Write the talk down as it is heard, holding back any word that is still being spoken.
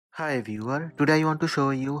Hi viewer, today I want to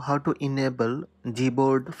show you how to enable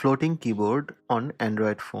Gboard floating keyboard on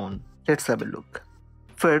Android phone. Let's have a look.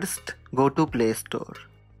 First, go to Play Store.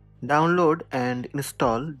 Download and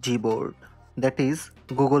install Gboard, that is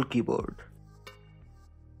Google Keyboard.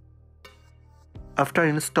 After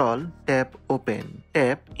install, tap Open.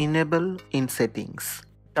 Tap Enable in Settings.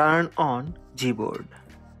 Turn on Gboard.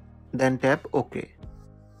 Then tap OK.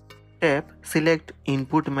 Tap Select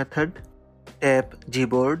Input Method. Tap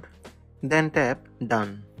Gboard, then tap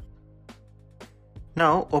Done.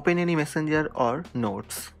 Now open any messenger or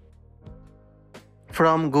notes.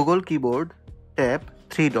 From Google Keyboard, tap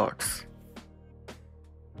 3 dots.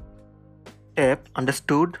 Tap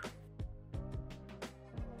Understood.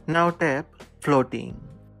 Now tap Floating.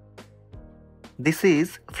 This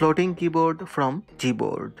is floating keyboard from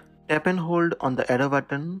Gboard. Tap and hold on the arrow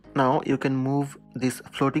button. Now you can move this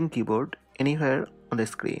floating keyboard anywhere on the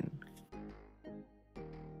screen.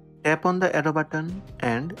 Tap on the arrow button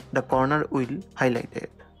and the corner will highlighted.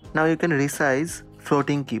 Now you can resize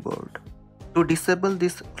floating keyboard. To disable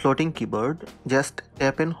this floating keyboard, just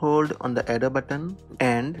tap and hold on the arrow button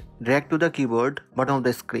and drag to the keyboard bottom of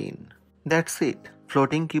the screen. That's it,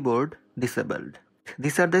 floating keyboard disabled.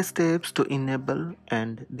 These are the steps to enable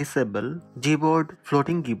and disable Gboard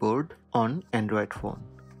floating keyboard on Android phone.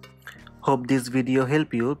 Hope this video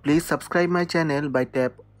helped you. Please subscribe my channel by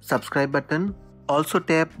tap subscribe button. Also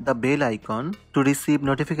tap the bell icon to receive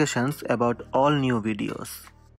notifications about all new videos.